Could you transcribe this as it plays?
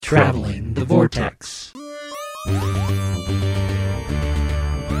Traveling the Vortex.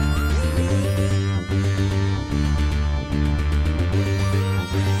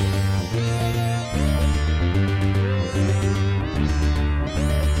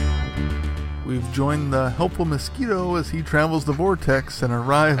 We've joined the helpful mosquito as he travels the vortex and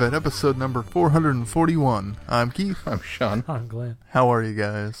arrive at episode number 441. I'm Keith. I'm Sean. I'm Glenn. How are you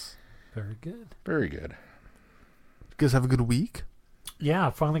guys? Very good. Very good. You guys have a good week? Yeah,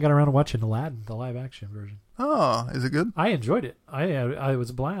 I finally got around to watching Aladdin, the live-action version. Oh, is it good? I enjoyed it. I was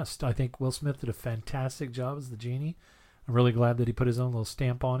a blast. I think Will Smith did a fantastic job as the genie. I'm really glad that he put his own little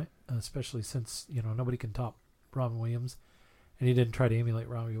stamp on it, especially since, nobody can top Robin Williams. And he didn't try to emulate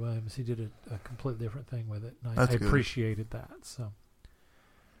Robbie Williams. He did a completely different thing with it. And I appreciated that.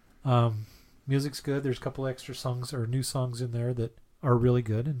 So, music's good. There's a couple extra songs or new songs in there that are really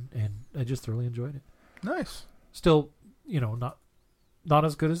good, and I just thoroughly enjoyed it. Nice. Still, not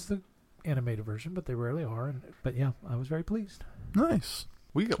as good as the animated version, but they rarely are. But yeah, I was very pleased. Nice.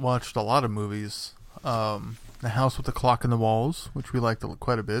 We watched a lot of movies. The House with the Clock in the Walls, which we liked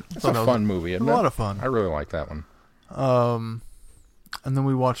quite a bit. It's a fun movie, isn't it? A lot of fun. I really like that one. And then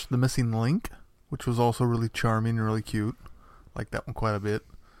we watched The Missing Link, which was also really charming and really cute. Liked that one quite a bit.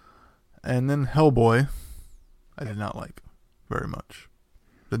 And then Hellboy, I did not like very much.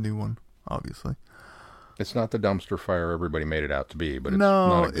 The new one, obviously. It's not the dumpster fire everybody made it out to be, but it's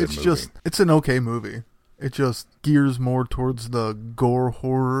not a good movie. It's an okay movie. It just gears more towards the gore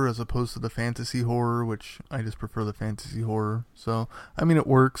horror as opposed to the fantasy horror, which I just prefer the fantasy horror. So, I mean, it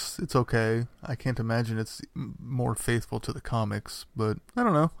works. It's okay. I can't imagine it's more faithful to the comics, but I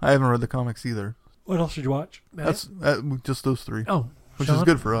don't know. I haven't read the comics either. What else did you watch? That's just those three. Oh, which Sean, is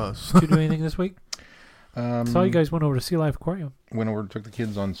good for us. Did you do anything this week? Saw you guys went over to Sea Life Aquarium. Went over, took the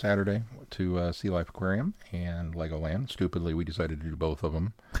kids on Saturday to Sea Life Aquarium and Legoland. Stupidly, we decided to do both of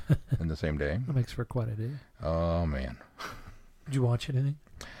them in the same day. That makes for quite a day. Oh, man. Did you watch anything?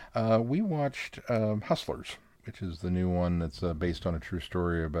 We watched Hustlers, which is the new one that's based on a true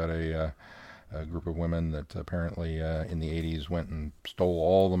story about a group of women that apparently in the 80s went and stole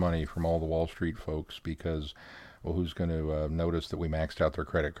all the money from all the Wall Street folks because... Well, who's going to notice that we maxed out their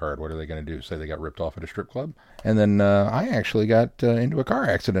credit card? What are they going to do? Say they got ripped off at a strip club? And then I actually got into a car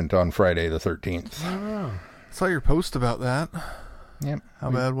accident on Friday the 13th. Oh. Saw your post about that. Yep. How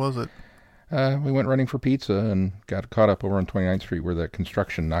bad was it? We went running for pizza and got caught up over on 29th Street where the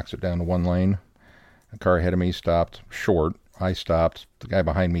construction knocks it down to one lane. The car ahead of me stopped short. I stopped. The guy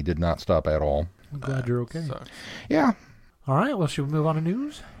behind me did not stop at all. I'm glad you're okay. Yeah. All right. Well, should we move on to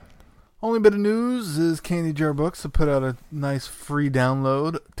news? Only bit of news is Candy Jar Books have put out a nice free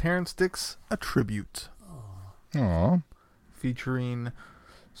download, Terrence Dicks, A Tribute. Aww. Featuring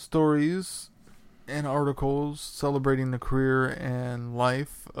stories and articles celebrating the career and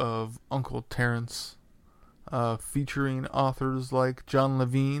life of Uncle Terrence, featuring authors like John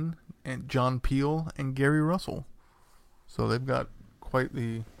Levine and John Peel and Gary Russell. So they've got quite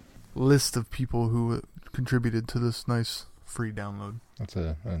the list of people who contributed to this nice free download. That's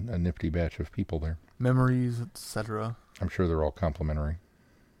a nifty batch of people there. Memories, etc. I'm sure they're all complimentary.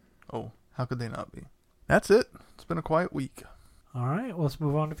 Oh, how could they not be? That's it. It's been a quiet week. All right, well, let's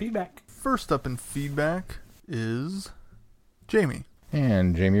move on to feedback. First up in feedback is Jamie.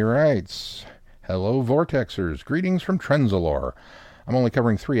 And Jamie writes, Hello, Vortexers. Greetings from Trenzalore. I'm only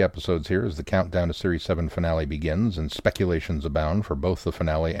covering 3 episodes here as the countdown to Series 7 finale begins, and speculations abound for both the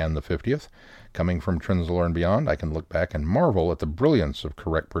finale and the 50th. Coming from Trenzalore and beyond, I can look back and marvel at the brilliance of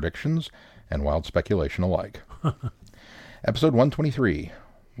correct predictions and wild speculation alike. Episode 123.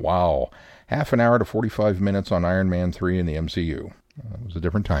 Wow. Half an hour to 45 minutes on Iron Man 3 in the MCU. It was a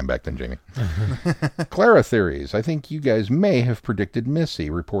different time back then, Jamie. Clara theories. I think you guys may have predicted Missy,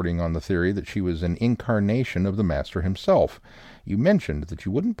 reporting on the theory that she was an incarnation of the Master himself. You mentioned that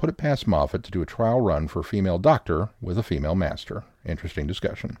you wouldn't put it past Moffat to do a trial run for a female Doctor with a female Master. Interesting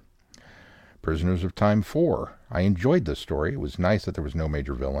discussion. Prisoners of Time 4. I enjoyed this story. It was nice that there was no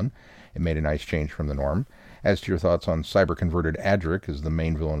major villain. It made a nice change from the norm. As to your thoughts on cyber-converted Adric as the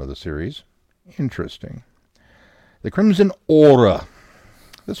main villain of the series. Interesting. The Crimson Aura.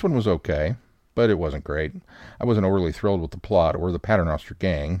 This one was okay, but it wasn't great. I wasn't overly thrilled with the plot or the Paternoster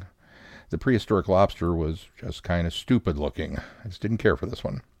gang. The prehistoric lobster was just kind of stupid looking. I just didn't care for this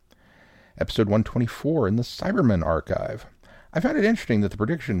one. Episode 124 in the Cybermen archive. I found it interesting that the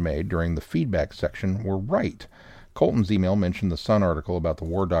prediction made during the feedback section were right. Colton's email mentioned the Sun article about the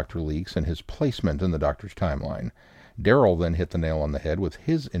War Doctor leaks and his placement in the Doctor's timeline. Daryl then hit the nail on the head with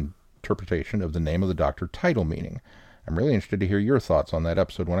his interpretation of the name of the Doctor title meaning. I'm really interested to hear your thoughts on that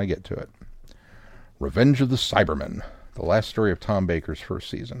episode when I get to it. Revenge of the Cybermen. the last story of Tom Baker's first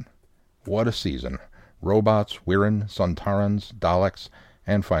season. What a season. Robots, Wirren, Sontarans, Daleks,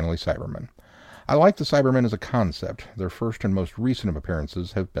 and finally Cybermen. I like the Cybermen as a concept. Their first and most recent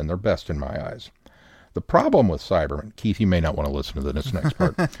appearances have been their best in my eyes. The problem with Cybermen... Keith, you may not want to listen to this next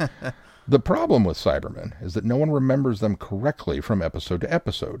part. The problem with Cybermen is that no one remembers them correctly from episode to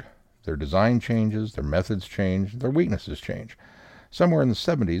episode. Their design changes, their methods change, their weaknesses change. Somewhere in the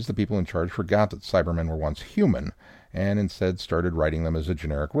 70s, the people in charge forgot that Cybermen were once human, and instead started writing them as a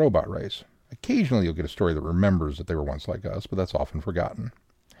generic robot race. Occasionally you'll get a story that remembers that they were once like us, but that's often forgotten.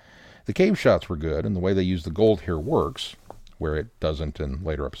 The cave shots were good, and the way they use the gold here works, where it doesn't in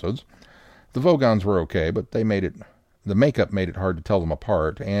later episodes. The Vogons were okay, but the makeup made it hard to tell them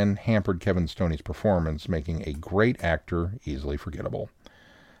apart, and hampered Kevin Stoney's performance, making a great actor easily forgettable.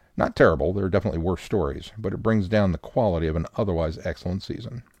 Not terrible, there are definitely worse stories, but it brings down the quality of an otherwise excellent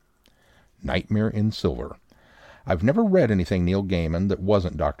season. Nightmare in Silver. I've never read anything Neil Gaiman that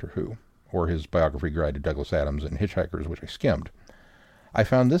wasn't Doctor Who, or his biography guide to Douglas Adams and Hitchhikers, which I skimmed. I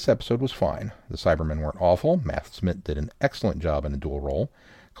found this episode was fine. The Cybermen weren't awful, Matt Smith did an excellent job in a dual role,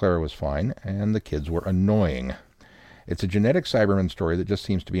 Clara was fine, and the kids were annoying. It's a genetic Cyberman story that just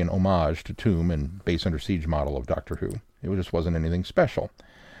seems to be an homage to Tomb and Base Under Siege model of Doctor Who. It just wasn't anything special.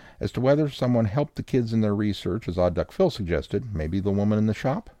 As to whether someone helped the kids in their research, as Odd Duck Phil suggested, maybe the woman in the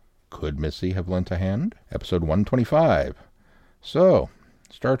shop? Could Missy have lent a hand? Episode 125. So,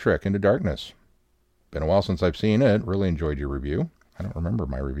 Star Trek Into Darkness. Been a while since I've seen it. Really enjoyed your review. I don't remember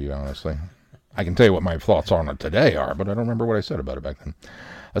my review, honestly. I can tell you what my thoughts on it today are, but I don't remember what I said about it back then.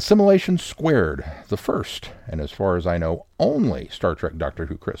 Assimilation Squared, the first, and as far as I know, only Star Trek Doctor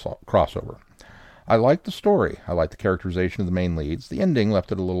Who crossover. I liked the story. I liked the characterization of the main leads. The ending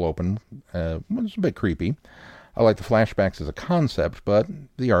left it a little open. Was a bit creepy. I liked the flashbacks as a concept, but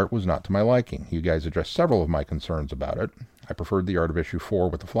the art was not to my liking. You guys addressed several of my concerns about it. I preferred the art of issue 4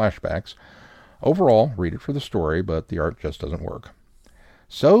 with the flashbacks. Overall, read it for the story, but the art just doesn't work.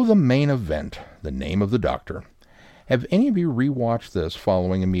 So the main event, The Name of the Doctor. Have any of you rewatched this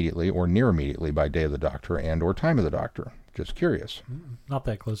following immediately or near immediately by Day of the Doctor and or Time of the Doctor? Just curious. Not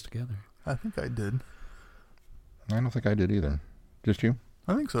that close together. I think I did. I don't think I did either. Just you?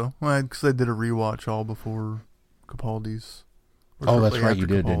 I think so. Well, because I did a rewatch all before Capaldi's. Oh, that's right, you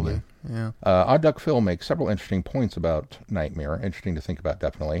did, didn't you? Yeah. Odd Duck Phil makes several interesting points about Nightmare. Interesting to think about,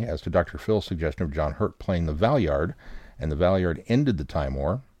 definitely. As to Dr. Phil's suggestion of John Hurt playing the Valeyard, and the Valeyard ended the Time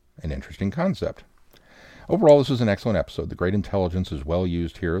War. An interesting concept. Overall, this is an excellent episode. The great intelligence is well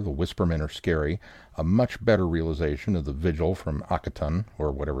used here. The Whispermen are scary. A much better realization of the Vigil from Akheton,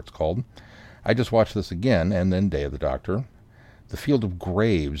 or whatever it's called. I just watched this again, and then Day of the Doctor. The Field of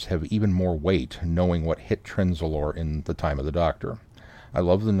Graves have even more weight, knowing what hit Trenzalore in the Time of the Doctor. I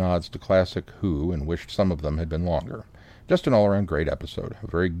love the nods to classic Who, and wished some of them had been longer. Just an all-around great episode. A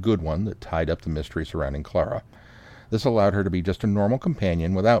very good one that tied up the mystery surrounding Clara. This allowed her to be just a normal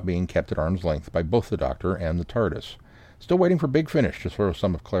companion without being kept at arm's length by both the Doctor and the TARDIS. Still waiting for Big Finish to throw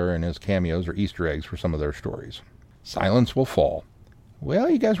some of Clara and his cameos or Easter eggs for some of their stories. Silence Will Fall. Well,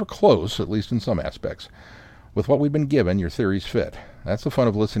 you guys were close, at least in some aspects. With what we've been given, your theories fit. That's the fun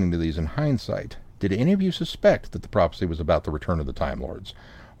of listening to these in hindsight. Did any of you suspect that the prophecy was about the return of the Time Lords?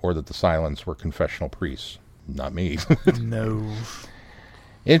 Or that the Silents were confessional priests? Not me. No.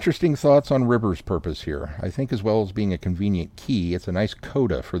 Interesting thoughts on River's purpose here. I think as well as being a convenient key, it's a nice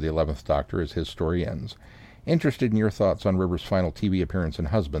coda for the 11th Doctor as his story ends. Interested in your thoughts on River's final TV appearance in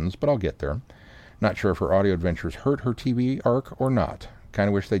Husbands, but I'll get there. Not sure if her audio adventures hurt her TV arc or not. Kind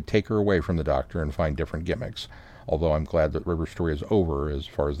of wish they'd take her away from the Doctor and find different gimmicks, although I'm glad that River's story is over as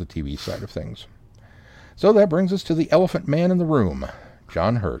far as the TV side of things. So that brings us to the elephant man in the room,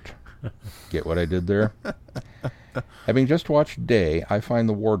 John Hurt. Get what I did there? Having just watched Day, I find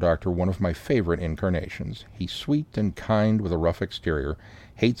the War Doctor one of my favorite incarnations. He's sweet and kind with a rough exterior,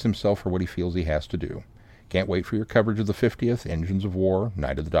 hates himself for what he feels he has to do. Can't wait for your coverage of the 50th, Engines of War,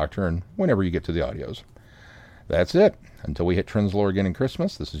 Night of the Doctor, and whenever you get to the audios. That's it. Until we hit Trenzalore again in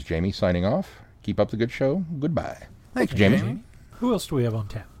Christmas, this is Jamie signing off. Keep up the good show. Goodbye. Thank you, Jamie. Who else do we have on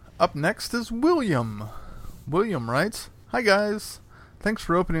tap? Up next is William. William writes, "Hi guys. Thanks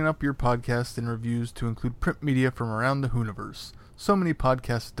for opening up your podcast and reviews to include print media from around the Whoniverse. So many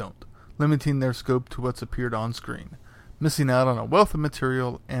podcasts don't, limiting their scope to what's appeared on screen, missing out on a wealth of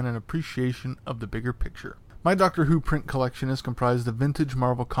material and an appreciation of the bigger picture. My Doctor Who print collection is comprised of vintage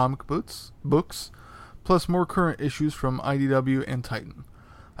Marvel comic books, plus more current issues from IDW and Titan.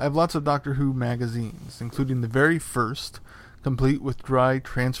 I have lots of Doctor Who magazines, including the very first, complete with dry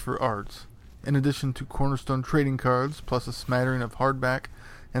transfer art, in addition to Cornerstone trading cards, plus a smattering of hardback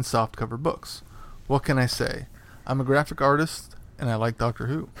and softcover books. What can I say? I'm a graphic artist, and I like Doctor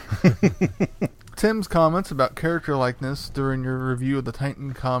Who. Tim's comments about character likeness during your review of the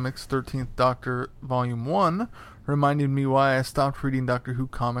Titan Comics 13th Doctor Volume 1 reminded me why I stopped reading Doctor Who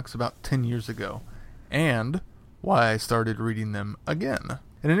comics about 10 years ago, and why I started reading them again.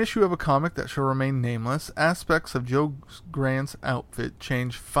 In an issue of a comic that shall remain nameless, aspects of Joe Grant's outfit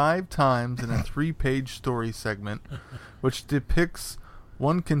change 5 times in a 3-page story segment, which depicts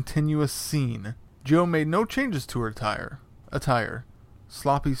one continuous scene. Jo made no changes to her attire.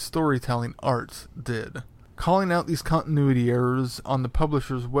 Sloppy storytelling art did. Calling out these continuity errors on the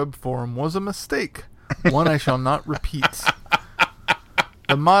publisher's web forum was a mistake, one I shall not repeat.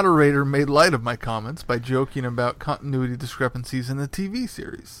 The moderator made light of my comments by joking about continuity discrepancies in the TV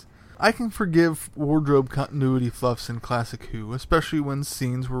series. I can forgive wardrobe continuity fluffs in Classic Who, especially when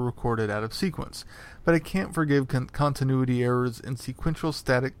scenes were recorded out of sequence, but I can't forgive continuity errors in sequential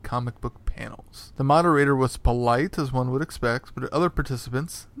static comic book panels. The moderator was polite, as one would expect, but other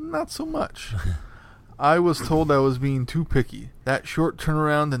participants, not so much. I was told I was being too picky, that short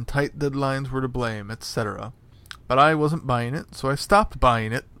turnaround and tight deadlines were to blame, etc. But I wasn't buying it, so I stopped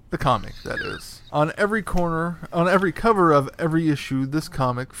buying it. The comic, that is. On every cover of every issue, this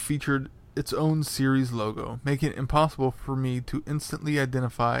comic featured its own series logo, making it impossible for me to instantly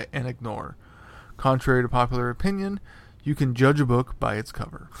identify and ignore. Contrary to popular opinion, you can judge a book by its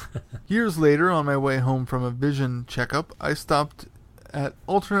cover. Years later, on my way home from a vision checkup, I stopped at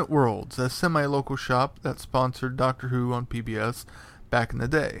Alternate Worlds, a semi-local shop that sponsored Doctor Who on PBS back in the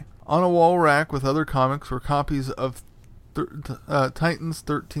day. On a wall rack with other comics were copies of Titan's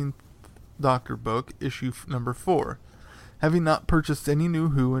 13th Doctor book, issue number 4. Having not purchased any new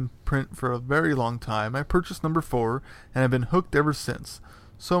Who in print for a very long time, I purchased number 4 and have been hooked ever since,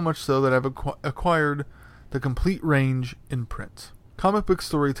 so much so that I've acquired the complete range in print. Comic book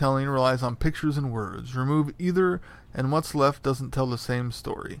storytelling relies on pictures and words. Remove either and what's left doesn't tell the same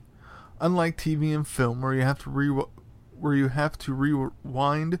story. Unlike TV and film where you have to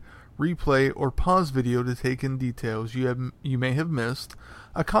rewind, replay, or pause video to take in details you may have missed,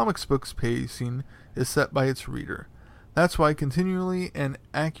 a comic book's pacing is set by its reader. That's why continually and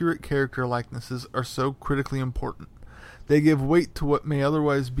accurate character likenesses are so critically important. They give weight to what may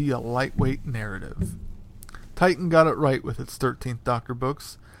otherwise be a lightweight narrative. Titan got it right with its 13th Doctor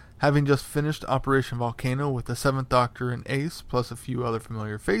books. Having just finished Operation Volcano with the 7th Doctor and Ace, plus a few other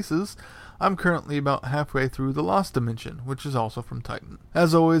familiar faces, I'm currently about halfway through The Lost Dimension, which is also from Titan.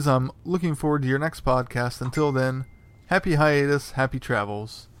 As always, I'm looking forward to your next podcast. Until then, happy hiatus, happy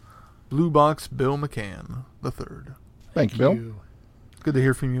travels. Blue Box Bill McCann III. Thank you, Bill. Good to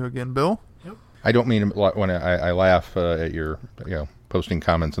hear from you again, Bill. Yep. I don't mean when I laugh at your posting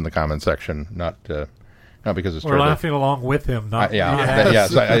comments in the comment section, not because it's We're laughing along with him. Not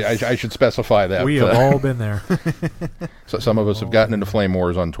yes, I should specify that. We have all been there. So some of us have gotten into flame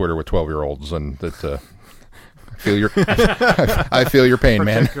wars on Twitter with 12-year-olds, and that I feel your pain,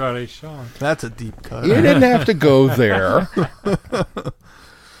 man. Particularly Sean. That's a deep cut. You didn't have to go there.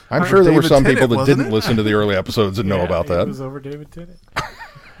 I'm sure there were some people that didn't listen to the early episodes and know about that. It was over David Tennant.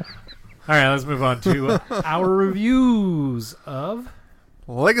 All right, let's move on to our reviews of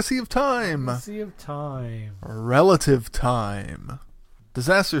Legacy of Time. Legacy of Time. Relative Time.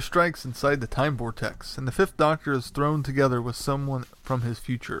 Disaster strikes inside the time vortex, and the 5th Doctor is thrown together with someone from his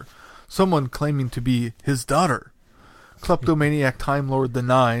future. Someone claiming to be his daughter. Kleptomaniac Time Lord the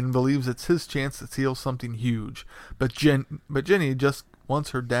Nine believes it's his chance to steal something huge, but Jenny just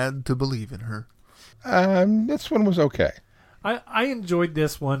wants her dad to believe in her. This one was okay. I enjoyed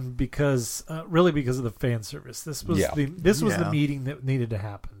this one because really because of the fan service. This was the meeting that needed to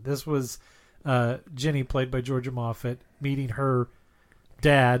happen. This was Jenny, played by Georgia Moffat, meeting her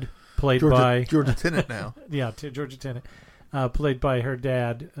dad, played by Georgia Tennant now. Georgia Tennant, played by her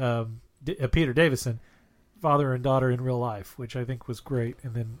dad, Peter Davison, father and daughter in real life, which I think was great.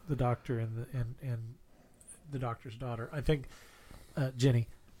 And then the Doctor and the Doctor's daughter. I think Jenny.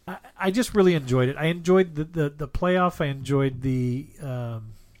 I just really enjoyed it. I enjoyed the playoff. I enjoyed the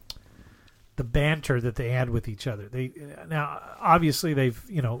banter that they had with each other. Now obviously they've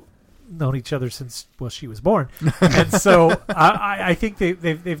known each other since she was born, and so I think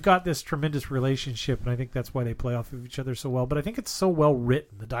they've got this tremendous relationship, and I think that's why they play off of each other so well. But I think it's so well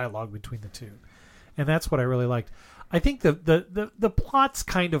written, the dialogue between the two, and that's what I really liked. I think the plot's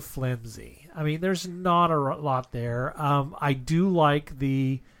kind of flimsy. I mean, there's not a lot there. I do like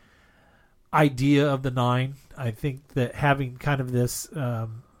the idea of the 9. I think that having kind of this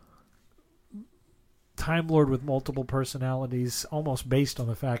Time Lord with multiple personalities, almost based on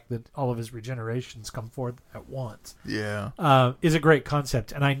the fact that all of his regenerations come forth at once, is a great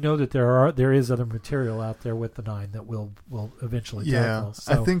concept. And I know that there is other material out there with the Nine that we'll eventually tackle.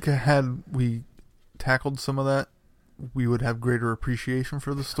 So, I think had we tackled some of that, we would have greater appreciation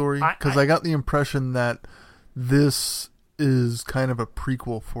for the story. Because I got the impression that this is kind of a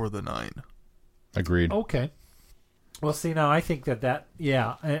prequel for the Nine. Agreed. Okay. Well, see, now I think but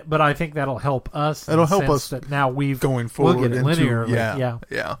I think that'll help us. It'll help us that now going forward. We'll get it linearly.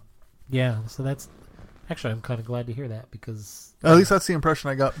 Yeah. So that's actually, I'm kind of glad to hear that because at least that's the impression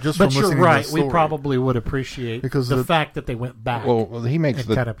I got just from listening to the story. But you're right. We probably would appreciate because the fact that they went back. Well, he makes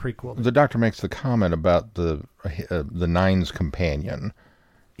kind of prequel. The Doctor makes the comment about the Nine's companion,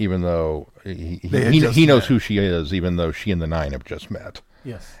 even though he knows who she is, even though she and the Nine have just met.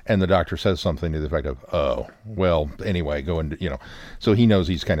 Yes. And the Doctor says something to the effect of, "Oh, well, anyway, go into, so he knows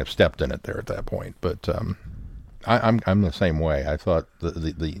he's kind of stepped in it there at that point." But I'm the same way. I thought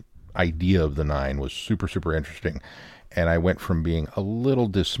the idea of the Nine was super, super interesting, and I went from being a little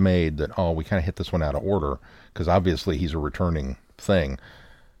dismayed that we kind of hit this one out of order because obviously he's a returning thing,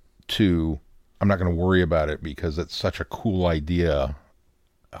 to I'm not going to worry about it because it's such a cool idea.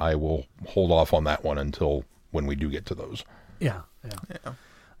 I will hold off on that one until when we do get to those. Yeah.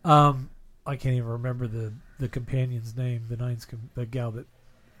 I can't even remember the companion's name. The Nine's the gal that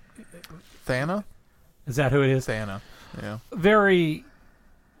Thana. Is that who it is? Thana. Yeah. Very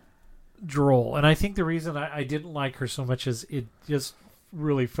droll, and I think the reason I didn't like her so much is it just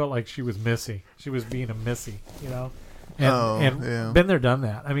really felt like she was Missy. She was being a Missy, And been there, done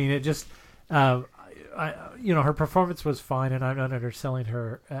that. I mean, it just. Her performance was fine, and I'm not underselling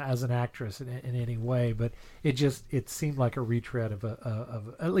her as an actress in any way, but it seemed like a retread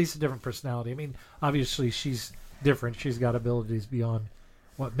of at least a different personality. I mean, obviously she's different; she's got abilities beyond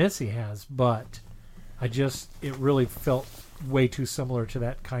what Missy has, but it really felt way too similar to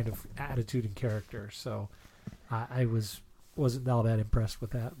that kind of attitude and character. So I wasn't all that impressed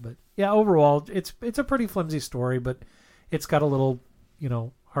with that. But yeah, overall, it's a pretty flimsy story, but it's got a little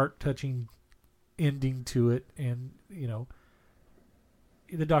heart-touching ending to it, and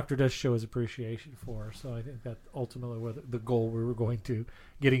the Doctor does show his appreciation for her, so I think that ultimately was the goal we were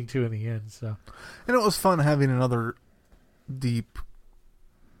getting to in the end. So, and it was fun having another deep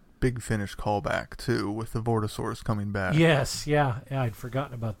Big Finish callback too, with the Vortisaurus coming back. Yes, yeah, I'd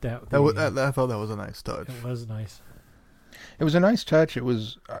forgotten about that. I thought that was a nice touch. It was nice. It was a nice touch. It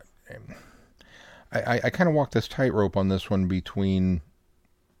was. I kind of walked this tightrope on this one between.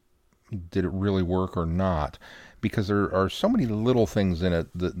 Did it really work or not? Because there are so many little things in it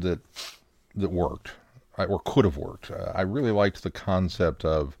that worked or could have worked. I really liked the concept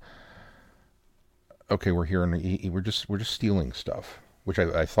of we're here and we're just stealing stuff, which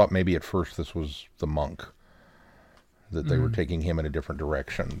I thought maybe at first this was the monk, that they were taking him in a different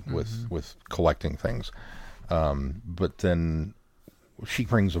direction with collecting things, but then she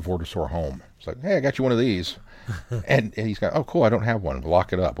brings a Vortisaur home. It's like, hey, I got you one of these. and he's got, oh, cool, I don't have one.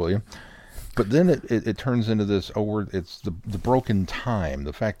 Lock it up, will you? But then it turns into this, it's the broken time,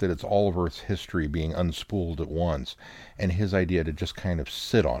 the fact that it's all of Earth's history being unspooled at once, and his idea to just kind of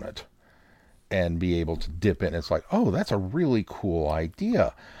sit on it and be able to dip in. It's like, oh, that's a really cool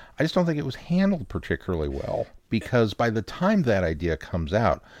idea. I just don't think it was handled particularly well, because by the time that idea comes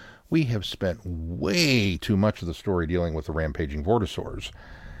out, we have spent way too much of the story dealing with the rampaging Vortisaurs,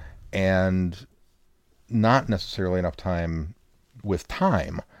 and not necessarily enough time with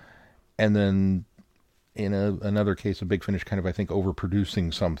time. And then in another case of Big Finish kind of, I think,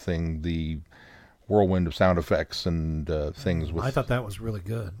 overproducing something, the whirlwind of sound effects and things. I thought that was really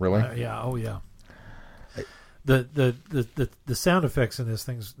good. Really? Yeah. Oh, yeah. The sound effects in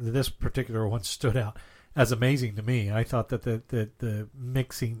this particular one stood out as amazing to me. I thought that the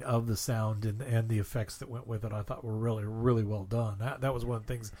mixing of the sound and the effects that went with it, I thought were really, really well done. That was one of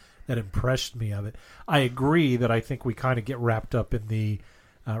the things that impressed me of it. I agree that I think we kind of get wrapped up in the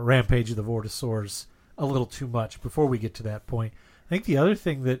Rampage of the Vortisaurs a little too much before we get to that point. I think the other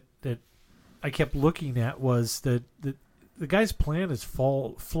thing that I kept looking at was that the guy's plan is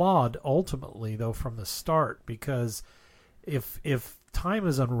flawed ultimately, though, from the start, because if time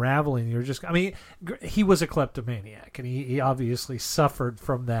is unraveling, he was a kleptomaniac, and he obviously suffered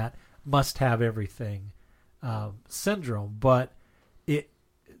from that must-have everything syndrome, but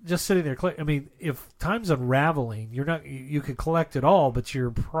just sitting there, if time's unraveling, you could collect it all, but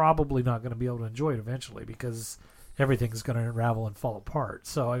you're probably not going to be able to enjoy it eventually because everything's going to unravel and fall apart.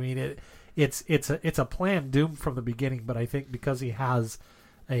 So, it's a plan doomed from the beginning, but I think because he has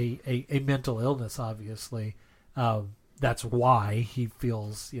a mental illness, obviously, that's why he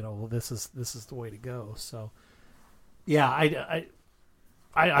feels, well, this is the way to go. So, yeah,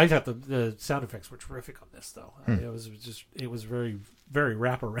 I thought the sound effects were terrific on this, though. It was very, very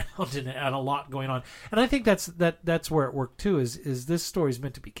wraparound and a lot going on. And I think that's where it worked too. Is this story is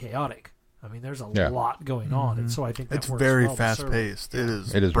meant to be chaotic. I mean, there's a lot going on, and so I think it's works very well fast paced. It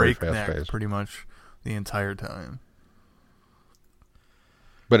is very breakneck fast-paced. pretty much the entire time.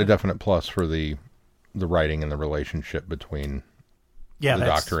 But a definite plus for the writing and the relationship between the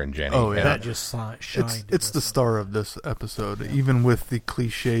Doctor and Jenny. Oh, yeah. That just shined. It's the star of this episode, even with the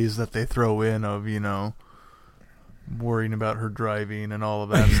cliches that they throw in of, worrying about her driving and all of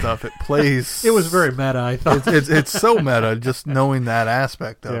that stuff. It plays. It was very meta, I thought. It's so meta, just knowing that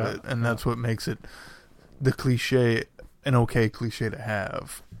aspect of it, and that's what makes it the cliche, an okay cliche to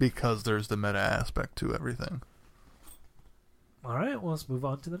have, because there's the meta aspect to everything. All right, well, let's move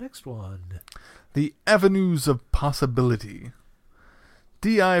on to the next one. The Avenues of Possibility.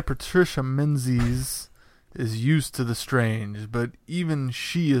 D.I. Patricia Menzies is used to the strange, but even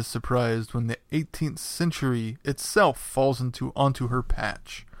she is surprised when the 18th century itself falls onto her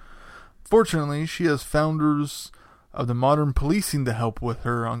patch. Fortunately, she has founders of the modern policing to help with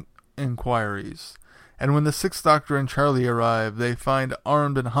her inquiries. And when the Sixth Doctor and Charlie arrive, they find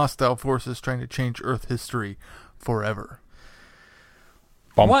armed and hostile forces trying to change Earth history forever.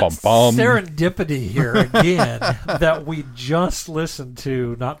 What serendipity here again that we just listened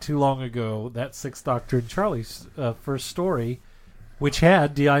to not too long ago, that Sixth Doctor and Charlie's first story, which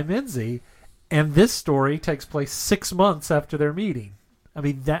had D.I. Menzies, and this story takes place 6 months after their meeting. I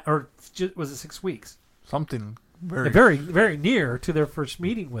mean, was it 6 weeks? Something very, very near to their first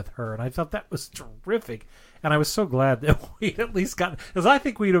meeting with her, and I thought that was terrific. And I was so glad that we at least got, because I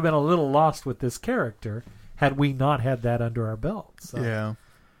think we'd have been a little lost with this character had we not had that under our belt. So. Yeah.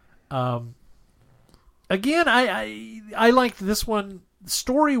 Again, I liked this one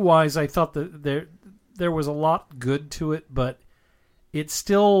story-wise. I thought that there was a lot good to it, but it's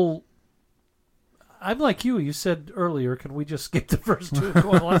still. I'm like you. You said earlier, can we just skip the first two and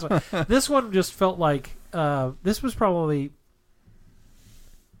go on the last one? This one just felt like this was probably.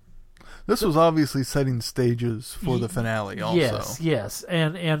 This was obviously setting stages for the finale. Also, yes,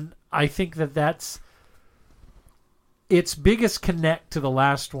 and I think that's. Its biggest connect to the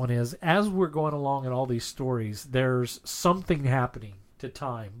last one is, as we're going along in all these stories, there's something happening to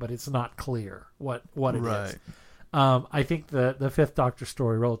time, but it's not clear what it is. I think the Fifth Doctor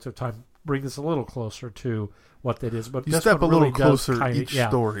story, Relative Time, brings us a little closer to what that is. But you this step one a little really closer does each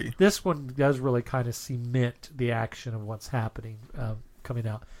story. This one does really kind of cement the action of what's happening coming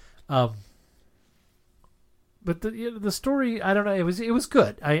out. But the story, I don't know, it was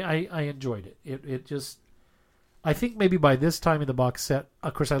good. I enjoyed it. It just. I think maybe by this time in the box set,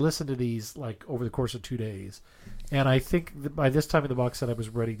 of course, I listened to these like over the course of 2 days, and I think that by this time in the box set, I was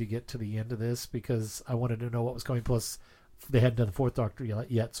ready to get to the end of this because I wanted to know what was coming. Plus, they hadn't done the Fourth Doctor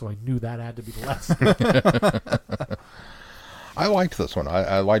yet, so I knew that had to be the last. I liked this one.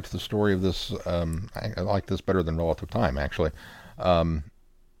 I liked the story of this. I liked this better than Relative Time, actually.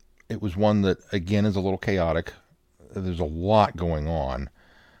 It was one that, again, is a little chaotic. There's a lot going on.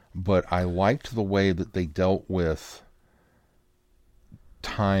 But I liked the way that they dealt with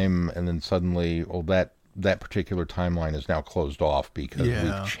time, and then suddenly, that particular timeline is now closed off because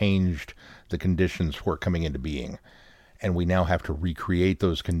we've changed the conditions for it coming into being. And we now have to recreate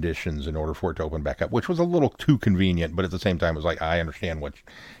those conditions in order for it to open back up, which was a little too convenient, but at the same time, it was like, I understand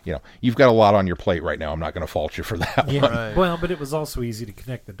you've got a lot on your plate right now. I'm not going to fault you for that one. Right. Well, but it was also easy to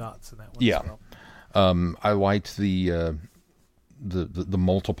connect the dots in that one as well. I liked the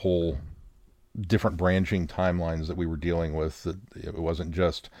multiple different branching timelines that we were dealing with. That it wasn't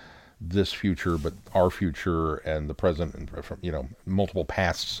just this future, but our future and the present, and multiple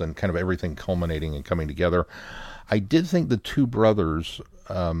pasts and kind of everything culminating and coming together. I did think the two brothers,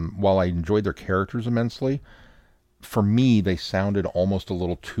 while I enjoyed their characters immensely, for me they sounded almost a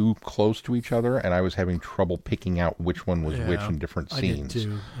little too close to each other, and I was having trouble picking out which one was which in different scenes. I did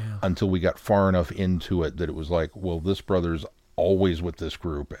too, until we got far enough into it that it was like, well, this brother's always with this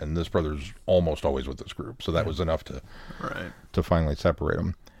group, and this brother's almost always with this group. So that was enough to finally separate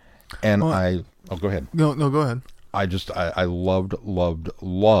them. And go ahead. No, go ahead. I loved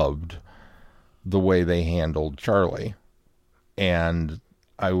the way they handled Charlie, and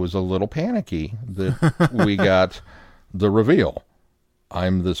I was a little panicky that we got the reveal.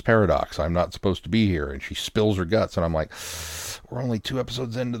 I'm this paradox. I'm not supposed to be here, and she spills her guts, and I'm like, we're only 2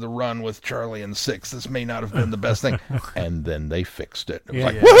 episodes into the run with Charlie and 6. This may not have been the best thing. And then they fixed it. It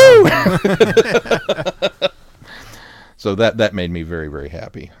was woohoo! So that made me very, very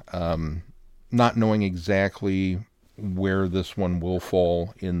happy. Not knowing exactly where this one will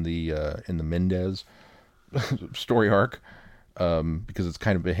fall in the Mendez story arc, because it's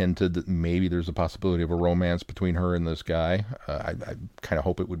kind of hinted that maybe there's a possibility of a romance between her and this guy. I kind of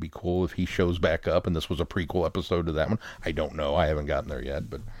hope it would be cool if he shows back up and this was a prequel episode to that one. I don't know. I haven't gotten there yet,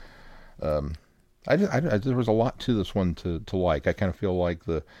 but there was a lot to this one to like. I kind of feel like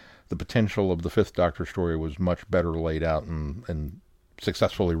the potential of the Fifth Doctor story was much better laid out and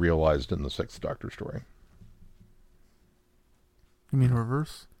successfully realized in the Sixth Doctor story. You mean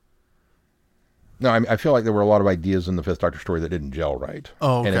reverse? No, I feel like there were a lot of ideas in the Fifth Doctor story that didn't gel right.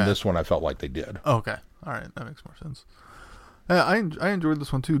 Oh, okay. And in this one, I felt like they did. Okay. All right. That makes more sense. I enjoyed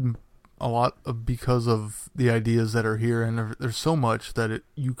this one, too, a lot because of the ideas that are here. And there's so much that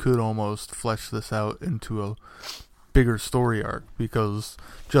you could almost flesh this out into a bigger story arc. Because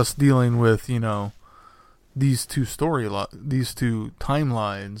just dealing with, these two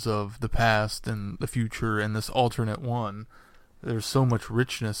timelines of the past and the future and this alternate one, there's so much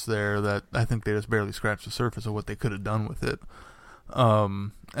richness there that I think they just barely scratched the surface of what they could have done with it.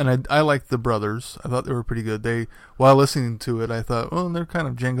 And I liked the brothers. I thought they were pretty good. While listening to it, I thought, well, they're kind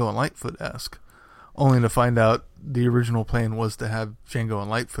of Django and Lightfoot-esque. Only to find out the original plan was to have Django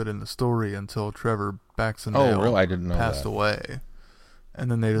and Lightfoot in the story until Trevor Baxendale really? I didn't know passed that. away. And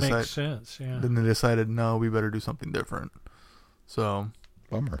then they decided, Makes sense, yeah. Then they decided, no, we better do something different. So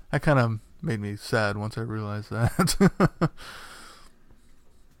Bummer. that kind of made me sad once I realized that.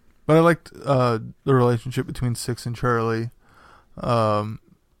 But I liked the relationship between Six and Charlie, and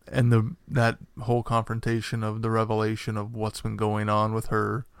that whole confrontation of the revelation of what's been going on with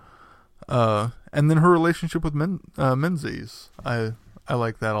her, and then her relationship with Menzies. I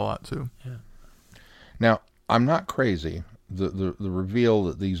like that a lot too. Yeah. Now, I'm not crazy. The reveal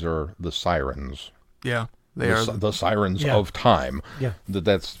that these are the sirens. Yeah, they are the sirens Yeah. of time. Yeah.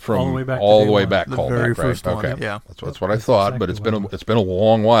 That's from All the way back to all day the way one. back. The Called very back, first right? one, Okay. yeah. That's what I That's thought, but exactly it's been a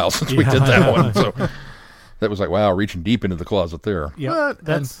long while since we Yeah. did that one. So that was like, wow, reaching deep into the closet there. Yeah, But-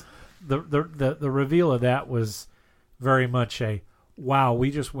 that's the reveal of that was very much a wow.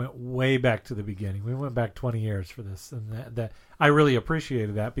 We just went way back to the beginning. We went back 20 years for this, and that I really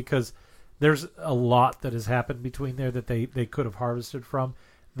appreciated that because there's a lot that has happened between there that they could have harvested from.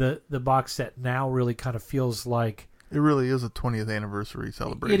 The box set now really kind of feels like It really is a 20th anniversary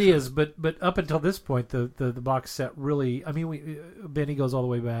celebration. it is, but up until this point, the box set really. I mean, Benny goes all the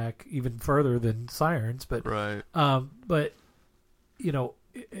way back even further than Sirens, but Right. but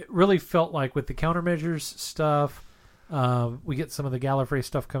it really felt like with the countermeasures stuff, we get some of the Gallifrey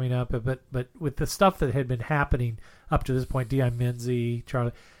stuff coming up, but with the stuff that had been happening up to this point, D.I. Menzies,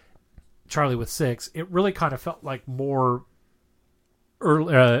 Charlie with Six, it really kind of felt like more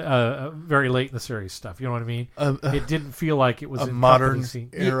early, very late in the series stuff. You know what I mean? It didn't feel like it was a modern encompassing-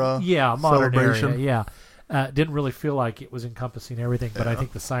 era Yeah, modern celebration. era. Yeah, it didn't really feel like it was encompassing everything. But I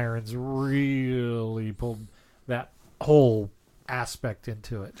think the Sirens really pulled that whole aspect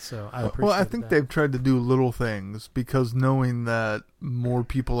into it. So I appreciate. Well, I think they've tried to do little things because knowing that more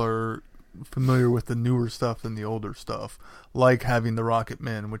people are familiar with the newer stuff than the older stuff, like having the Rocket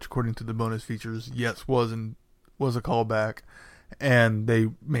Men, which according to the bonus features, yes, was a callback, and they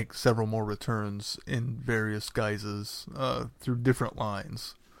make several more returns in various guises through different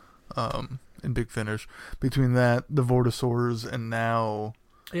lines in Big Finish. Between that, the Vortisaurs, and now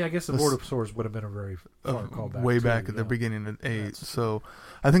Yeah, I guess the Vortisaurs would have been a very far callback. way too, back at yeah. the beginning of 8. That's- So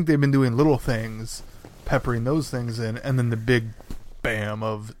I think they've been doing little things, peppering those things in, and then the big bam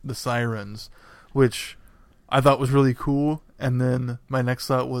of the Sirens, which I thought was really cool. And then my next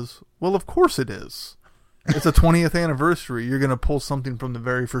thought was, well, of course it is. It's a 20th anniversary. You're going to pull something from the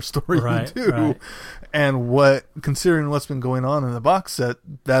very first story Right, you do. right. And considering what's been going on in the box set,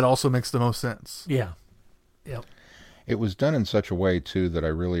 that also makes the most sense. Yeah. Yep. It was done in such a way, too, that I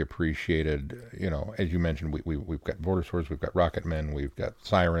really appreciated, as you mentioned, we've got Vortisaurs, we've got Rocket Men, we've got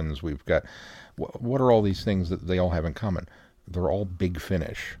Sirens, we've got... What are all these things that they all have in common? They're all Big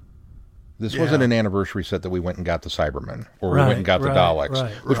Finish. This wasn't an anniversary set that we went and got the Cybermen, or we went and got the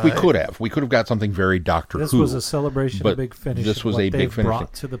Daleks, which we could have. We could have got something very Doctor Who. This was a celebration of Big Finish. This was what a Big they've Finish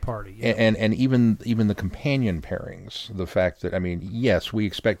brought to the party. Yeah. And even the companion pairings, the fact that, yes, we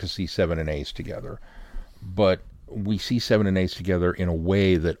expect to see Seven and Ace together, but we see Seven and Ace together in a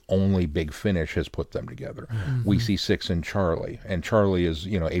way that only Big Finish has put them together. Mm-hmm. We see Six and Charlie is,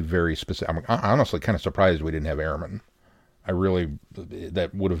 a very specific... I'm honestly kind of surprised we didn't have Airman. That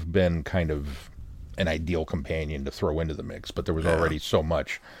would have been kind of an ideal companion to throw into the mix, but there was already so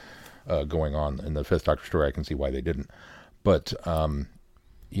much going on in the Fifth Doctor story. I can see why they didn't. But,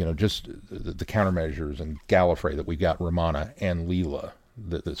 just the countermeasures and Gallifrey that we got Romana and Leela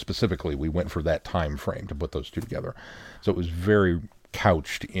specifically we went for that time frame to put those two together. So it was very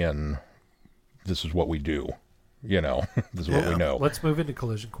couched in, this is what we do, this is what we know. Let's move into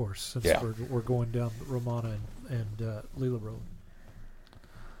Collision Course since Yeah. we're going down Romana and Leela Road.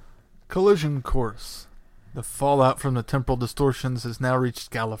 Collision Course. The fallout from the temporal distortions has now reached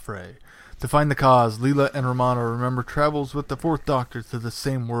Gallifrey. To find the cause, Leela and Romana remember travels with the Fourth Doctor to the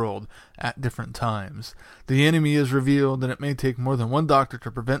same world at different times. The enemy is revealed, and it may take more than one Doctor to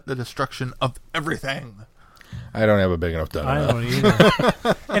prevent the destruction of everything. I don't have a big enough done. I don't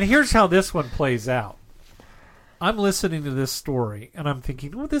either. And here's how this one plays out. I'm listening to this story, and I'm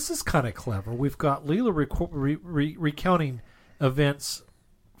thinking, well, this is kind of clever. We've got Leela recounting events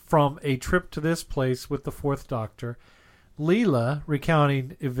from a trip to this place with the Fourth Doctor. Leela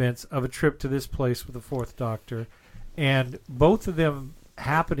recounting events of a trip to this place with the Fourth Doctor. And both of them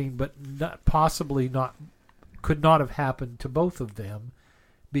happening, but could not have happened to both of them,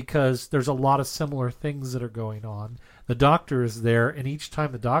 because there's a lot of similar things that are going on. The Doctor is there, and each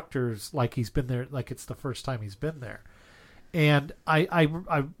time the Doctor's like he's been there, like it's the first time he's been there. And I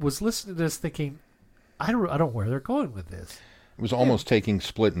was listening to this thinking, I don't know where they're going with this. It was almost taking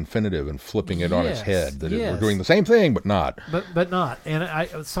split infinitive and flipping it on its head. That yes. we're doing the same thing, but not. But not.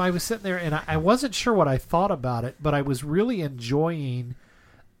 And so I was sitting there, and I wasn't sure what I thought about it, but I was really enjoying.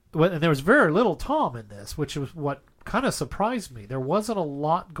 And there was very little Tom in this, which was what kind of surprised me. There wasn't a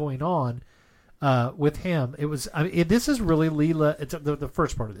lot going on with him. It was. This is really Leela. It's the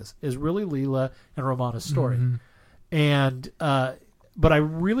first part of this is really Leela and Romana's story, and but I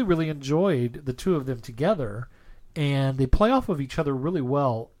really, really enjoyed the two of them together. And they play off of each other really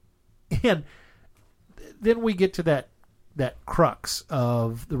well. And then we get to that crux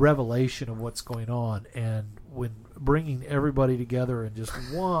of the revelation of what's going on. And when bringing everybody together and just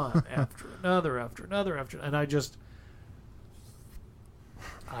one after another, and I just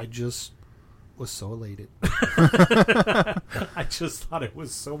was so elated. I just thought it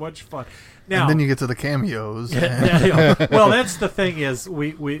was so much fun. Now, and then you get to the cameos. Well, that's the thing is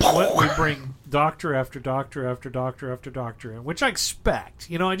we bring Doctor after Doctor after Doctor after Doctor in, which I expect.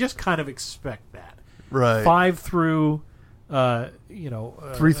 I just kind of expect that. Right. 5 through, 3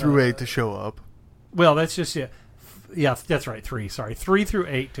 through 8 to show up. Well, that's just yeah, that's right. 3. Sorry, 3 through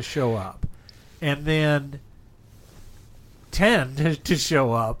 8 to show up, and then 10 to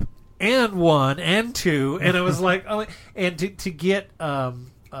show up. And 1 and 2, and it was like, and to get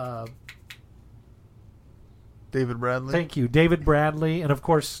David Bradley. Thank you, David Bradley, and of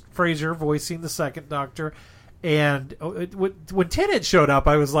course Fraser voicing the Second Doctor. And when Tennant showed up,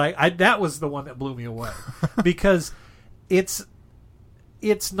 I was like, that was the one that blew me away, because it's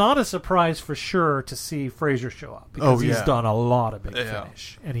not a surprise for sure to see Fraser show up, because he's done a lot of Big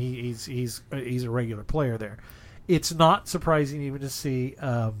Finish, and he's a regular player there. It's not surprising even to see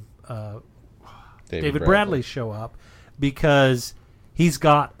David Bradley show up, because he's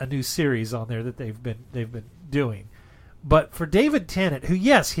got a new series on there that they've been doing. But for David Tennant, who,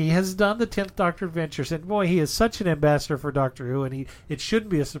 yes, he has done the 10th Doctor Adventures, and boy, he is such an ambassador for Doctor Who, and it shouldn't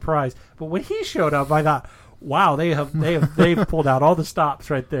be a surprise. But when he showed up, I thought, wow, they've pulled out all the stops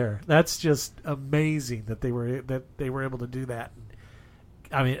right there. That's just amazing that they were able to do that.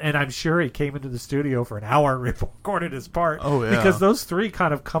 I mean, and I'm sure he came into the studio for an hour and recorded his part. Oh, yeah. Because those three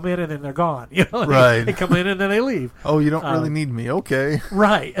kind of come in and then they're gone. Right. They come in and then they leave. Oh, you don't really need me. Okay.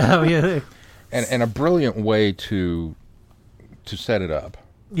 Right. And a brilliant way to set it up.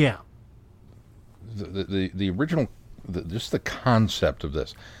 Yeah. The original, just the concept of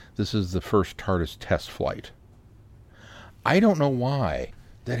this. This is the first TARDIS test flight. I don't know why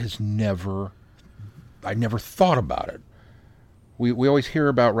that has I never thought about it. We always hear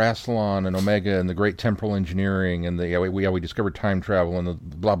about Rassilon and Omega and the great temporal engineering and we discovered time travel and the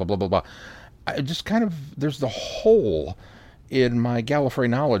blah, blah, blah, blah, blah. I just kind of, there's the hole in my Gallifrey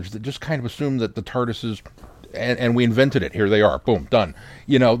knowledge that just kind of assumed that the TARDIS is, and we invented it. Here they are. Boom, done.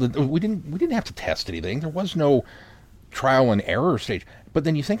 We didn't have to test anything. There was no trial and error stage. But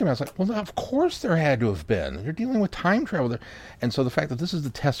then you think about it, it's like, well, of course there had to have been. You're dealing with time travel there. And so the fact that this is the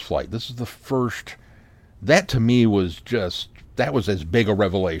test flight, this is the first, that to me was just, that was as big a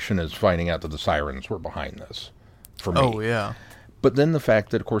revelation as finding out that the Sirens were behind this, for me. Oh, yeah. But then the fact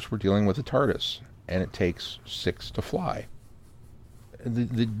that, of course, we're dealing with a TARDIS, and it takes 6 to fly.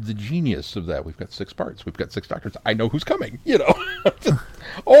 The genius of that, we've got 6 parts, we've got 6 Doctors. I know who's coming,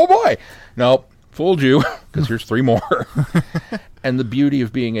 Oh, boy. No, fooled you, because here's 3 more. And the beauty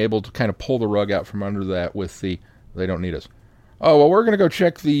of being able to kind of pull the rug out from under that with they don't need us. Oh, well, we're going to go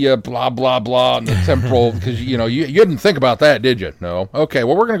check the blah, blah, blah and the temporal, because, you didn't think about that, did you? No. Okay,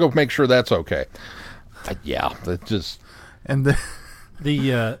 well, we're going to go make sure that's okay. Yeah, that just... And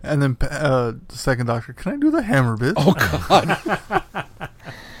And then the second Doctor, can I do the hammer bit? Oh God!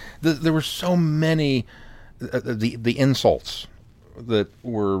 There were so many the insults that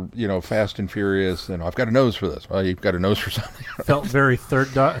were Fast and Furious. I've got a nose for this. Well, you've got a nose for something. Felt very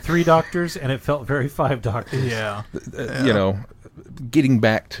Three Doctors, and it felt very Five Doctors. Yeah. Getting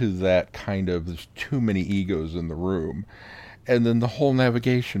back to that kind of there's too many egos in the room, and then the whole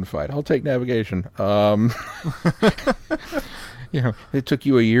navigation fight. I'll take navigation. It took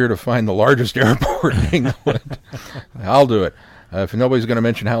you a year to find the largest airport in England. I'll do it. If nobody's going to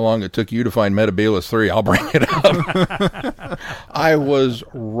mention how long it took you to find Metebelis 3, I'll bring it up. I was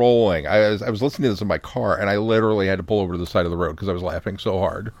rolling. I was listening to this in my car, and I literally had to pull over to the side of the road because I was laughing so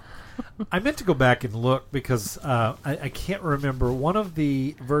hard. I meant to go back and look because I can't remember. One of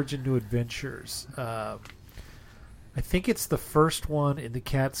the Virgin New Adventures, I think it's the first one in the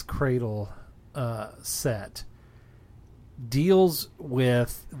Cat's Cradle set, deals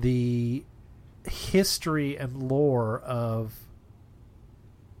with the history and lore of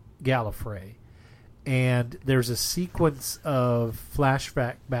Gallifrey, and there's a sequence of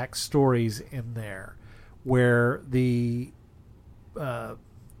flashback stories in there where the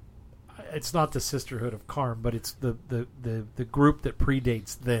it's not the Sisterhood of Karn, but it's the group that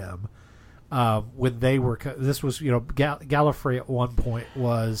predates them. When they were, this was Gallifrey at one point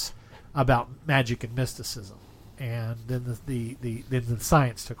was about magic and mysticism, and then the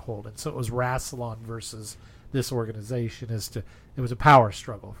science took hold, and so it was Rassilon versus this organization it was a power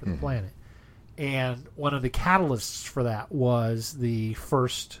struggle for the planet. And one of the catalysts for that was the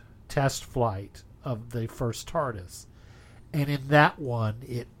first test flight of the first TARDIS. And in that one,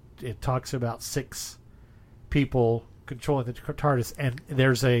 it talks about 6 people controlling the TARDIS, and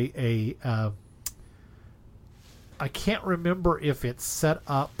there's I can't remember if it's set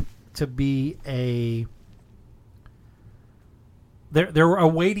up to be they're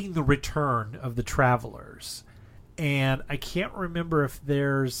awaiting the return of the travelers, and I can't remember if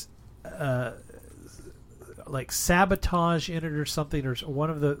there's like sabotage in it or something, or one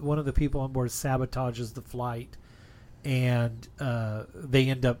of the people on board sabotages the flight, and they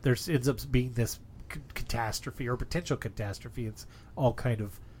ends up being this catastrophe or potential catastrophe. It's all kind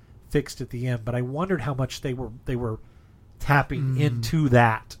of fixed at the end, but I wondered how much they were tapping into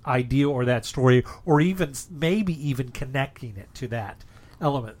that idea or that story, or maybe even connecting it to that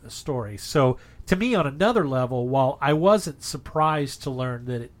element of the story. So to me, on another level, while I wasn't surprised to learn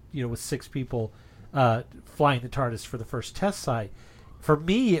that it with 6 people flying the TARDIS for the first test site, for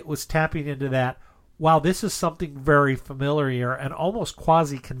me it was tapping into that. Wow, this is something very familiar and almost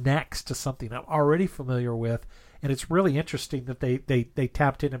quasi connects to something I'm already familiar with. And it's really interesting that they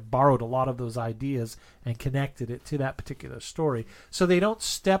tapped in and borrowed a lot of those ideas and connected it to that particular story. So they don't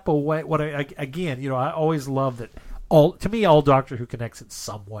step away. I always love that. All Doctor Who connects in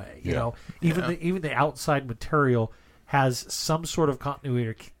some way. Even the outside material has some sort of continuity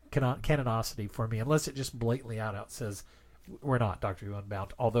or canonicity for me, unless it just blatantly out says we're not Doctor Who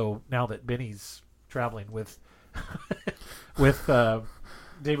Unbound. Although now that Benny's traveling with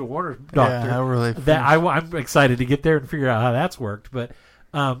David Warner's Doctor, I'm excited to get there and figure out how that's worked. But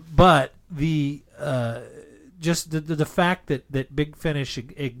the just the fact that Big Finish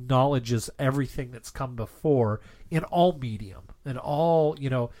acknowledges everything that's come before in all medium and all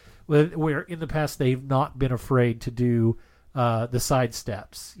where in the past they've not been afraid to do the side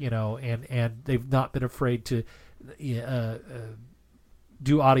steps, and they've not been afraid to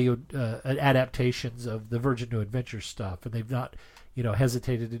do audio adaptations of the Virgin New Adventure stuff, and they've not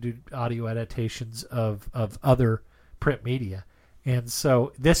hesitated to do audio adaptations of other print media. And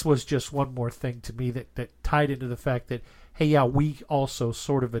so this was just one more thing to me that tied into the fact that, hey, yeah, we also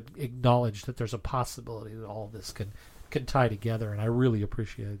sort of acknowledge that there's a possibility that all of this can tie together, and I really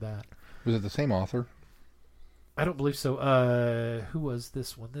appreciated that. Was it the same author? I don't believe so. Who was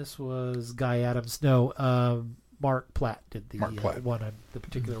this one? This was Guy Adams. No, Mark Platt did the the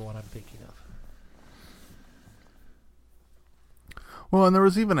particular one I'm thinking of. Well, and there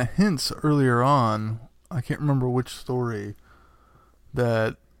was even a hint earlier on, I can't remember which story,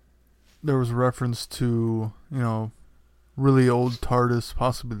 that there was reference to, really old TARDIS,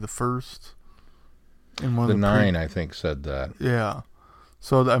 possibly the first. In one the of the 9, I think, said that. Yeah.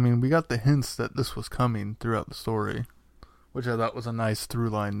 So, we got the hints that this was coming throughout the story, which I thought was a nice through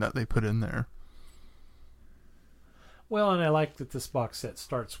line that they put in there. Well, and I like that this box set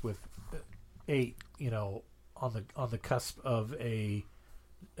starts with 8, on the cusp of a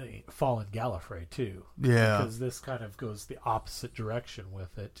fallen Gallifrey too. Yeah. Because this kind of goes the opposite direction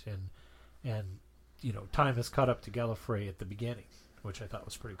with it, and time has caught up to Gallifrey at the beginning, which I thought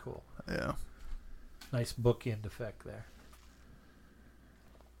was pretty cool. Yeah. Nice bookend effect there.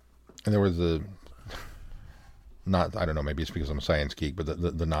 And there was the not, I don't know, maybe it's because I'm a science geek, but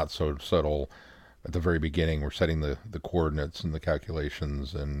the not so subtle at the very beginning, we're setting the coordinates and the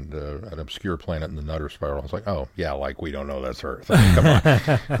calculations and an obscure planet in the Nutter Spiral. I was like, oh, yeah, like we don't know that's Earth. I mean,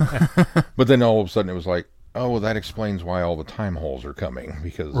 come on. But then all of a sudden it was like, oh, well, that explains why all the time holes are coming,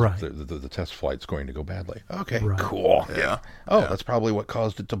 because Right. the test flight's going to go badly. Okay, Right. cool. Yeah. Oh, Yeah. that's probably what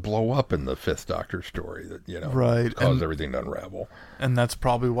caused it to blow up in the Fifth Doctor story, that, Right. caused And- everything to unravel. And that's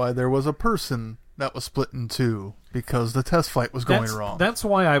probably why there was a person that was split in two, because the test flight was going wrong. That's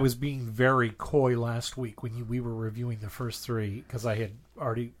why I was being very coy last week when we were reviewing the first three, because I had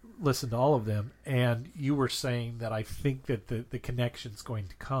already listened to all of them, and you were saying that I think that the connection's going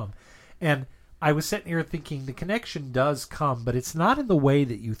to come. And I was sitting here thinking the connection does come, but it's not in the way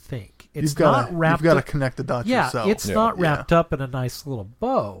that you think. It's not wrapped You've got to up. connect the dots Yeah, yourself. it's not wrapped up in a nice little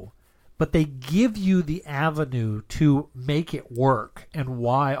bow, but they give you the avenue to make it work and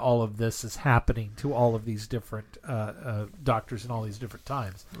why all of this is happening to all of these different doctors in all these different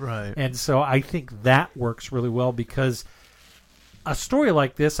times. Right. And so I think that works really well, because a story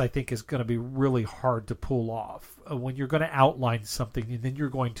like this, I think, is going to be really hard to pull off. When you're going to outline something and then you're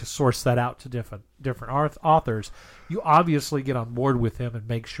going to source that out to different authors, you obviously get on board with them and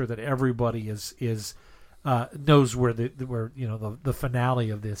make sure that everybody is knows where the finale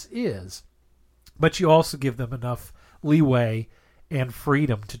of this is. But you also give them enough leeway and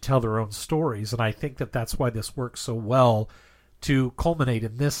freedom to tell their own stories, and I think that that's why this works so well, to culminate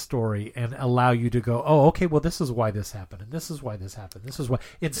in this story and allow you to go, oh, okay, well, this is why this happened, and this is why this happened, this is why,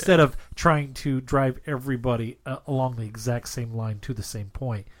 instead of trying to drive everybody along the exact same line to the same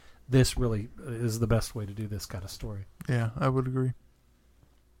point. This really is the best way to do this kind of story. Yeah, I would agree.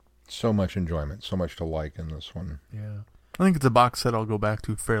 So much enjoyment, so much to like in this one. Yeah. I think it's a box set I'll go back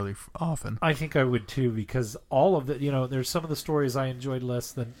to fairly often. I think I would too, because all of the, there's some of the stories I enjoyed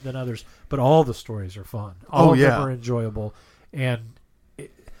less than others, but all the stories are fun. All of them are enjoyable. And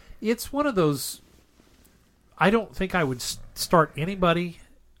it's one of those, I don't think I would start anybody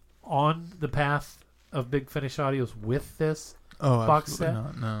on the path of Big Finish Audios with this box set.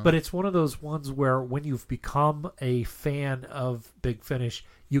 Not, no. But it's one of those ones where when you've become a fan of Big Finish,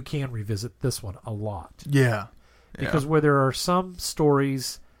 you can revisit this one a lot. Yeah. Because where there are some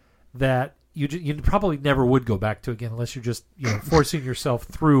stories that you probably never would go back to again unless you're just forcing yourself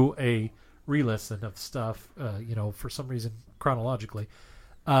through a re-listen of stuff, for some reason chronologically.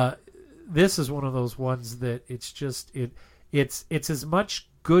 This is one of those ones that it's as much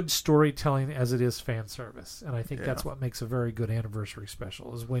good storytelling as it is fan service, and I think that's what makes a very good anniversary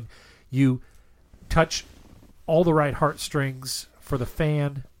special, is when you touch all the right heartstrings for the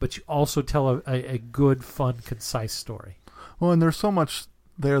fan, but you also tell a good, fun, concise story. Well, and there's so much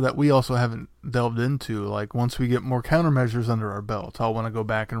there that we also haven't delved into. Like, once we get more countermeasures under our belt, I'll want to go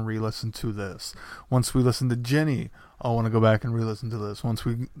back and re-listen to this. Once we listen to Jenny, I'll want to go back and re-listen to this. Once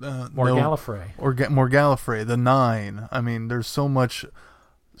we more Gallifrey, or get more Gallifrey, the 9. I mean, there's so much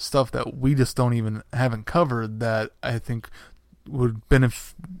stuff that we just haven't covered that I think would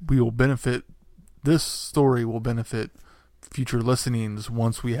benefit. This story will benefit future listenings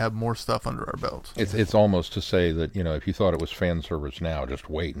once we have more stuff under our belt. It's almost to say that, if you thought it was fan service now, just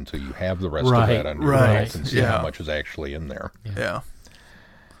wait until you have the rest of that under your belt and see how much is actually in there. Yeah.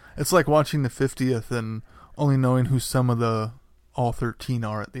 It's like watching the 50th and only knowing who some of the all 13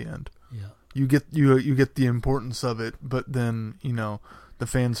 are at the end. Yeah. You get the importance of it, but then, the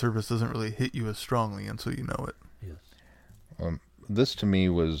fan service doesn't really hit you as strongly until you know it. Yes. This to me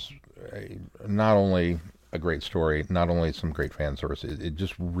was not only a great story, not only some great fan service, it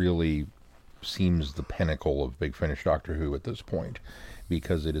just really seems the pinnacle of Big Finish Doctor Who at this point,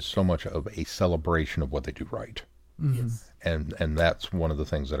 because it is so much of a celebration of what they do right. Mm-hmm. Yes. And that's one of the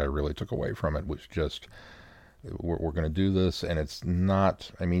things that I really took away from it, was just, we're going to do this, and it's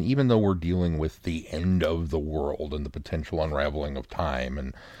not, even though we're dealing with the end of the world and the potential unraveling of time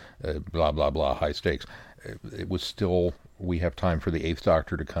and blah, blah, blah, high stakes, it was still, we have time for the 8th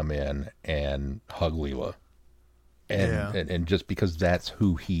Doctor to come in and hug Leela. And just because that's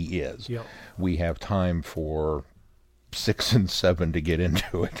who he is. Yep. We have time for 6 and 7 to get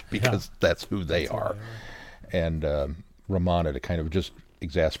into it, because that's who they are. And Romana to kind of just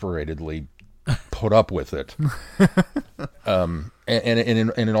exasperatedly put up with it. And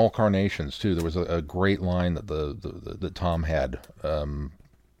in all carnations too, there was a great line that that Tom had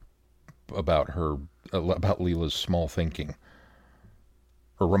about Leela's small thinking,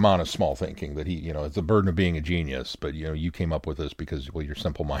 or Romana's small thinking, that he, it's the burden of being a genius, but you came up with this because, well, you're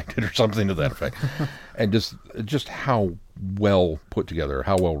simple-minded or something to that effect. And just how well put together,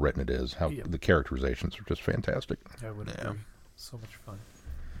 how well written it is, how the characterizations are just fantastic. I would agree. So much fun.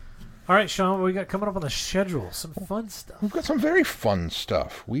 All right, Sean, what we got coming up on the schedule? Some fun stuff. We've got some very fun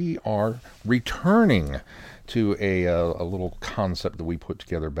stuff. We are returning to a little concept that we put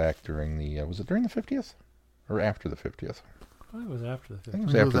together back during the, was it during the 50th? Or after the 50th? I think it was after the I think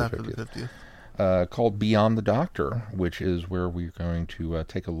 50th. it was after the 50th. Called Beyond the Doctor, which is where we're going to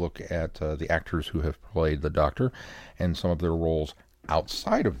take a look at the actors who have played the Doctor and some of their roles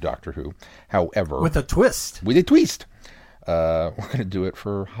outside of Doctor Who. However, With a twist. with a twist. We're going to do it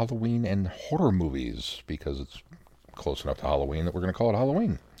for Halloween and horror movies because it's close enough to Halloween that we're going to call it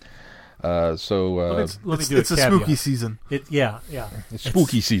Halloween. Let me do It's a a caveat. spooky season. Yeah. it's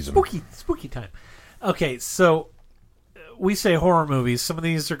spooky season. Spooky time. Okay, so we say horror movies. Some of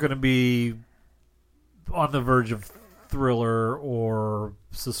these are going to be on the verge of thriller or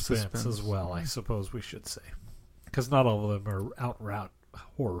suspense as well, I suppose we should say. Because not all of them are out-and-out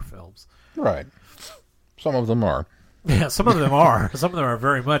horror films. Right. Some of them are. Yeah, some of them are. Some of them are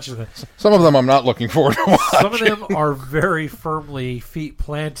very much. Some of them I'm not looking forward to watching. Some of them are very firmly feet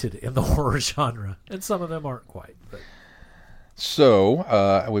planted in the horror genre, and some of them aren't quite. But.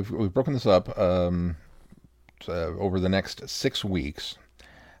 So we've broken this up over the next 6 weeks.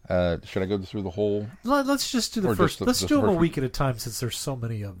 Should I go through the whole? Let's just do the Or first. just Let's the do them a first week at a time since there's so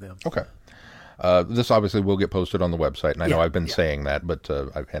many of them. Okay. This obviously will get posted on the website, and I know Yeah, I've been yeah. saying that, but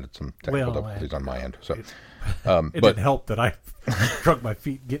I've had some technical Well, difficulties on my end. So, It but didn't help that I drug my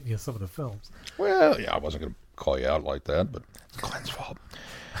feet getting you some of the films. well, yeah, I wasn't going to call you out like that, but it's Glenn's fault.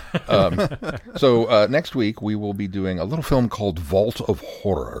 So next week we will be doing a little film called Vault of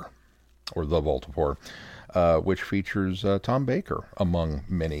Horror, or The Vault of Horror, which features Tom Baker, among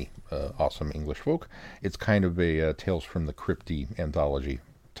many awesome English folk. It's kind of a Tales from the Crypty anthology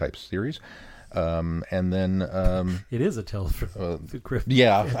type series. And then... It is a Tales from the Crypt.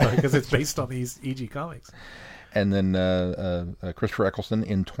 yeah. Because it's based on these E.G. comics. And then Christopher Eccleston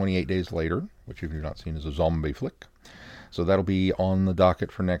in 28 Days Later, which if you've not seen is a zombie flick. So that'll be on the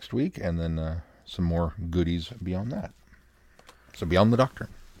docket for next week, and then some more goodies beyond that. So Beyond the Doctor.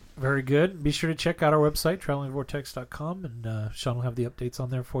 Very good. Be sure to check out our website, travelingvortex.com, and Sean will have the updates on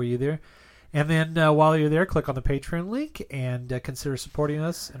there for you there. And then while you're there, click on the Patreon link and consider supporting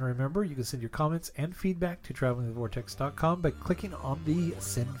us. And remember, you can send your comments and feedback to travelingvortex.com by clicking on the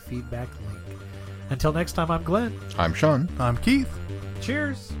Send Feedback link. Until next time, I'm Glenn. I'm Sean. I'm Keith.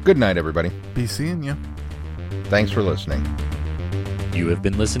 Cheers. Good night, everybody. Be seeing you. Thanks for listening. You have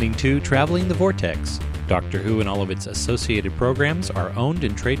been listening to Traveling the Vortex. Doctor Who and all of its associated programs are owned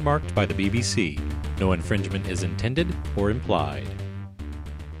and trademarked by the BBC. No infringement is intended or implied.